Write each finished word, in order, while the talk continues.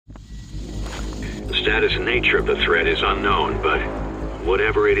status and nature of the threat is unknown, but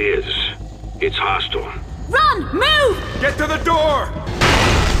whatever it is, it's hostile. Run! Move! Get to the door!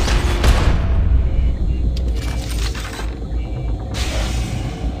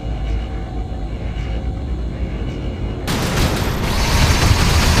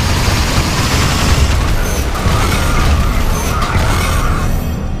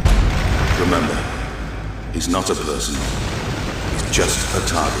 Remember, he's not a person. He's just a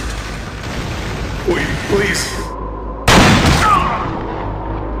target. Wait, please.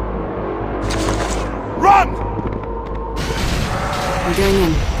 Run! I'm going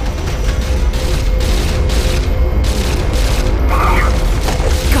in.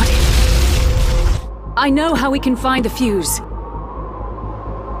 Got it. I know how we can find the fuse.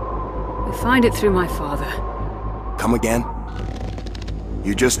 We find it through my father. Come again?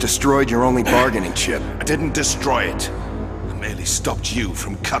 You just destroyed your only bargaining chip. I didn't destroy it. I merely stopped you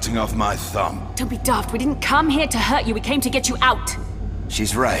from cutting off my thumb. Don't be daft. We didn't come here to hurt you. We came to get you out.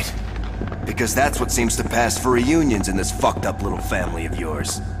 She's right. Because that's what seems to pass for reunions in this fucked up little family of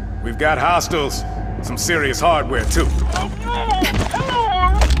yours. We've got hostiles. Some serious hardware, too.